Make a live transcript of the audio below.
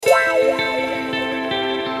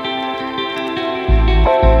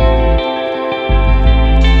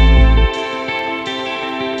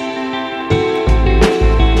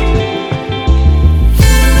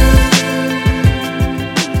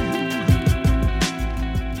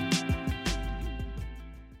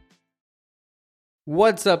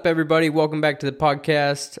What's up, everybody? Welcome back to the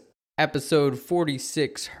podcast, episode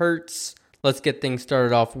 46 Hertz. Let's get things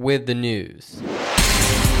started off with the news.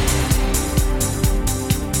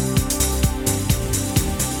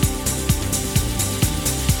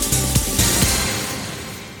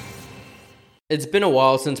 It's been a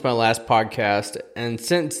while since my last podcast, and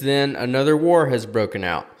since then, another war has broken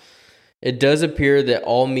out. It does appear that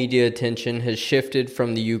all media attention has shifted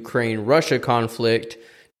from the Ukraine-Russia conflict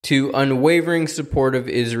to unwavering support of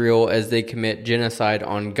Israel as they commit genocide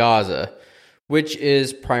on Gaza, which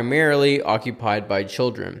is primarily occupied by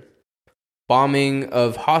children. Bombing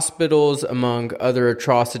of hospitals, among other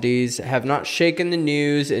atrocities, have not shaken the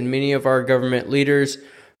news, and many of our government leaders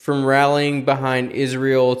from rallying behind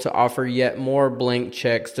Israel to offer yet more blank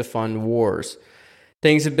checks to fund wars.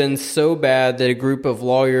 Things have been so bad that a group of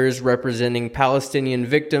lawyers representing Palestinian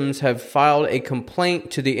victims have filed a complaint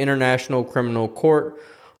to the International Criminal Court,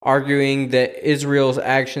 arguing that Israel's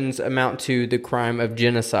actions amount to the crime of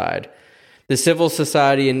genocide. The civil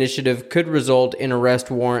society initiative could result in arrest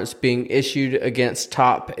warrants being issued against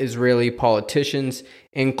top Israeli politicians,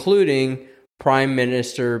 including Prime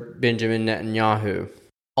Minister Benjamin Netanyahu.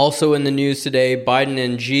 Also in the news today, Biden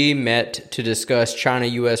and Xi met to discuss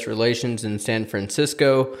China-U.S. relations in San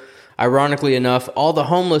Francisco. Ironically enough, all the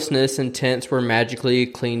homelessness and tents were magically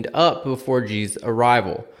cleaned up before Xi's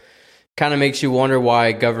arrival. Kind of makes you wonder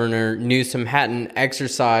why Governor Newsom hadn't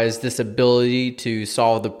exercised this ability to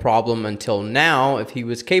solve the problem until now if he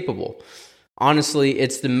was capable. Honestly,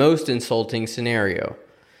 it's the most insulting scenario.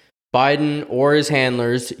 Biden or his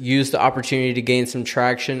handlers used the opportunity to gain some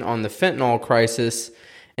traction on the fentanyl crisis,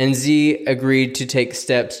 and Xi agreed to take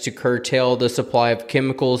steps to curtail the supply of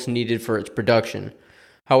chemicals needed for its production.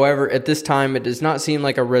 However, at this time, it does not seem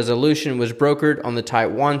like a resolution was brokered on the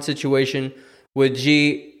Taiwan situation, with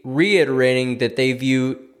Xi reiterating that they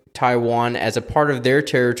view Taiwan as a part of their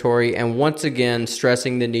territory and once again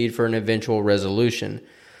stressing the need for an eventual resolution.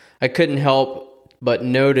 I couldn't help but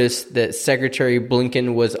notice that Secretary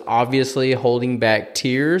Blinken was obviously holding back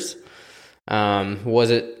tears. Was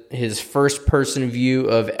it his first-person view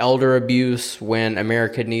of elder abuse when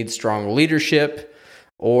America needs strong leadership,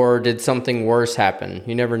 or did something worse happen?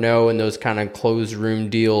 You never know in those kind of closed-room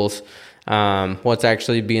deals what's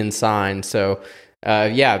actually being signed. So,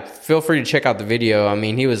 feel free to check out the video. I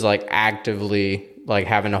mean, he was actively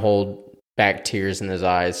having to hold back tears in his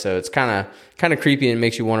eyes. So it's kind of creepy and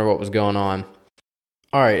makes you wonder what was going on.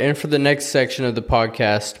 All right, and for the next section of the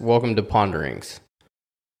podcast, welcome to Ponderings.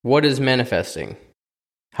 What is manifesting?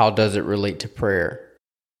 How does it relate to prayer?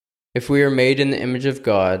 If we are made in the image of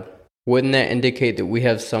God, wouldn't that indicate that we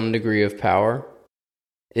have some degree of power?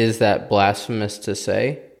 Is that blasphemous to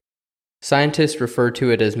say? Scientists refer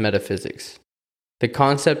to it as metaphysics. The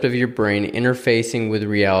concept of your brain interfacing with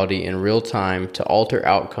reality in real time to alter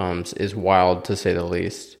outcomes is wild, to say the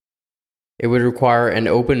least. It would require an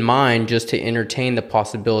open mind just to entertain the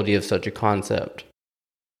possibility of such a concept.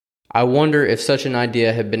 I wonder if such an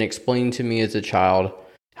idea had been explained to me as a child,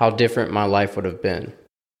 how different my life would have been.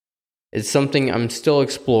 It's something I'm still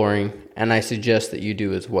exploring, and I suggest that you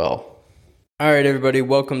do as well. All right, everybody,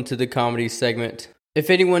 welcome to the comedy segment. If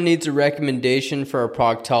anyone needs a recommendation for a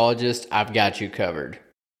proctologist, I've got you covered.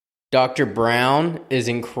 Dr. Brown is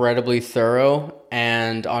incredibly thorough,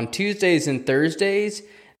 and on Tuesdays and Thursdays,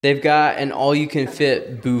 they've got an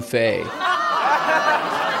all-you-can-fit buffet.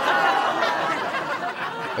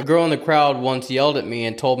 A girl in the crowd once yelled at me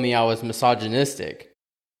and told me I was misogynistic.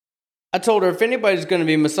 I told her if anybody's going to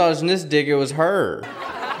be misogynistic, it was her.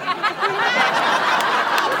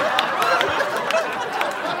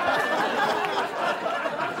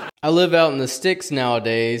 I live out in the sticks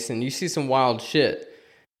nowadays, and you see some wild shit.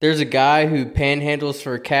 There's a guy who panhandles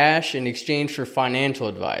for cash in exchange for financial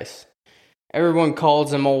advice. Everyone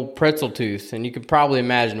calls him Old Pretzel Tooth, and you can probably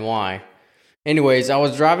imagine why. Anyways, I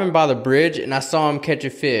was driving by the bridge, and I saw him catch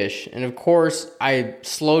a fish. And of course, I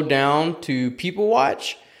slowed down to people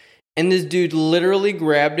watch, and this dude literally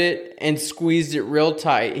grabbed it and squeezed it real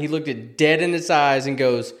tight. He looked it dead in its eyes and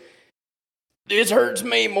goes, "This hurts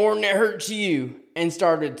me more than it hurts you," and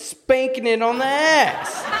started spanking it on the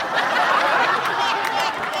ass.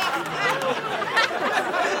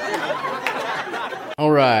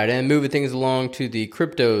 All right, and moving things along to the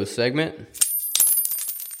crypto segment.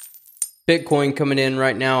 Bitcoin coming in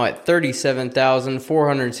right now at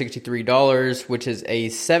 $37,463, which is a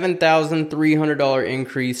 $7,300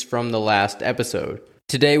 increase from the last episode.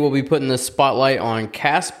 Today we'll be putting the spotlight on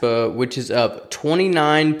Kaspa, which is up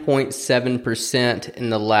 29.7% in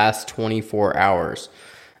the last 24 hours.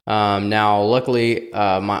 Now, luckily,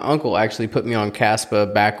 my uncle actually put me on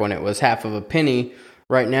Kaspa back when it was half of a penny,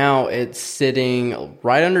 Right now, it's sitting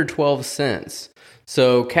right under 12 cents.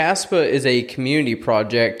 So Caspa is a community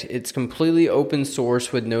project. It's completely open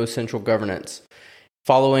source with no central governance.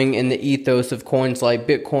 Following in the ethos of coins like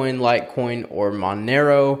Bitcoin, Litecoin, or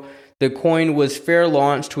Monero, the coin was fair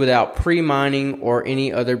launched without pre-mining or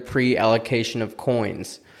any other pre-allocation of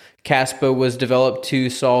coins. Caspa was developed to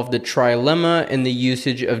solve the trilemma in the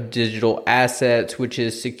usage of digital assets, which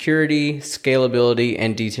is security, scalability,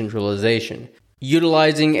 and decentralization.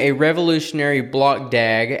 Utilizing a revolutionary block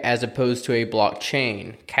DAG as opposed to a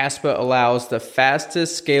blockchain, Caspa allows the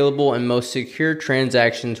fastest, scalable, and most secure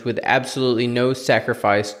transactions with absolutely no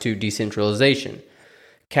sacrifice to decentralization.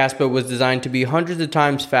 Caspa was designed to be hundreds of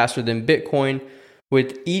times faster than Bitcoin,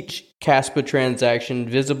 with each Caspa transaction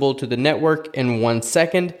visible to the network in 1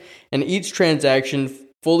 second, and each transaction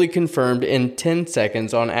fully confirmed in 10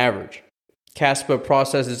 seconds on average. Caspa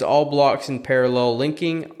processes all blocks in parallel,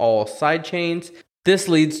 linking all sidechains. This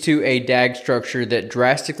leads to a DAG structure that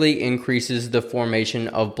drastically increases the formation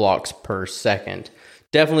of blocks per second.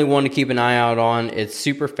 Definitely one to keep an eye out on. It's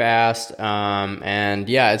super fast, and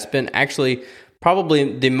yeah, it's been actually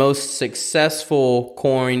probably the most successful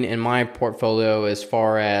coin in my portfolio as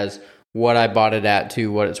far as what I bought it at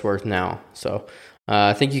to what it's worth now. So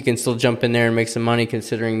I think you can still jump in there and make some money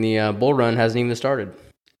considering the bull run hasn't even started.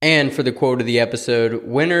 And for the quote of the episode,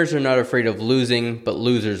 winners are not afraid of losing, but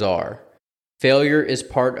losers are. Failure is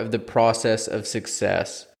part of the process of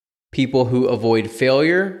success. People who avoid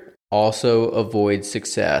failure also avoid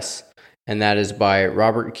success. And that is by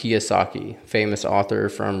Robert Kiyosaki, famous author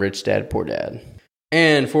from Rich Dad, Poor Dad.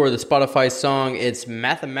 And for the Spotify song, it's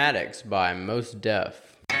Mathematics by Mos Def.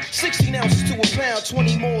 16 ounces to a pound,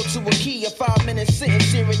 20 more to a key. A 5-minute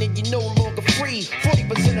sentence here and then you're no longer free.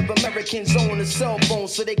 40% of Americans own a cell phone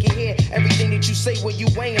so they can hear everything that you say when you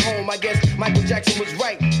ain't home. I guess Michael Jackson was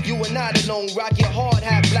right. You are not alone. Rock your hard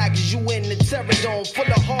hat black as you in the terror dome. Full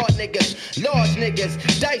of hard niggas, large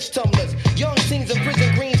niggas, dice tumblers. Young teens in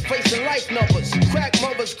prison greens facing life numbers. Crack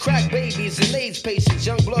mothers, crack babies, and AIDS patients.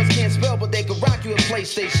 Young bloods can't spell but they can rock you a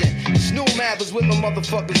PlayStation. Snoop Math is with my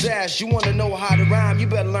motherfucker's ass. You wanna know how to rhyme, you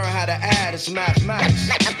better learn how to add. It's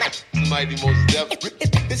mathematics. Mighty Mos Def.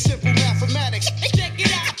 It's simple mathematics. Check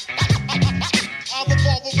it out. I'll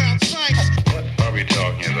revolve around science. What are we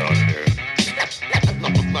talking about here?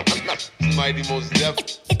 Mighty Mos Def.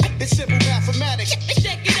 It's simple mathematics.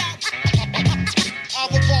 Check it out. I'll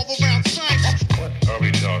revolve around science. What are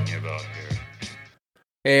we talking about here?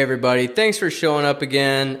 Hey everybody, thanks for showing up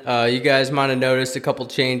again. You guys might have noticed a couple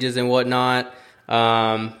changes and whatnot.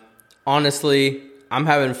 Honestly, I'm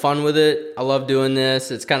having fun with it. I love doing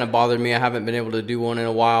this. It's kind of bothered me. I haven't been able to do one in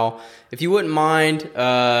a while. If you wouldn't mind,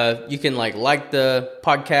 you can like the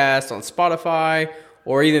podcast on Spotify,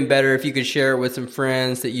 or even better, if you could share it with some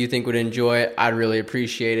friends that you think would enjoy it, I'd really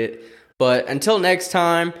appreciate it. But until next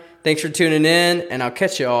time, thanks for tuning in, and I'll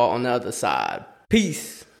catch you all on the other side.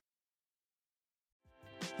 Peace.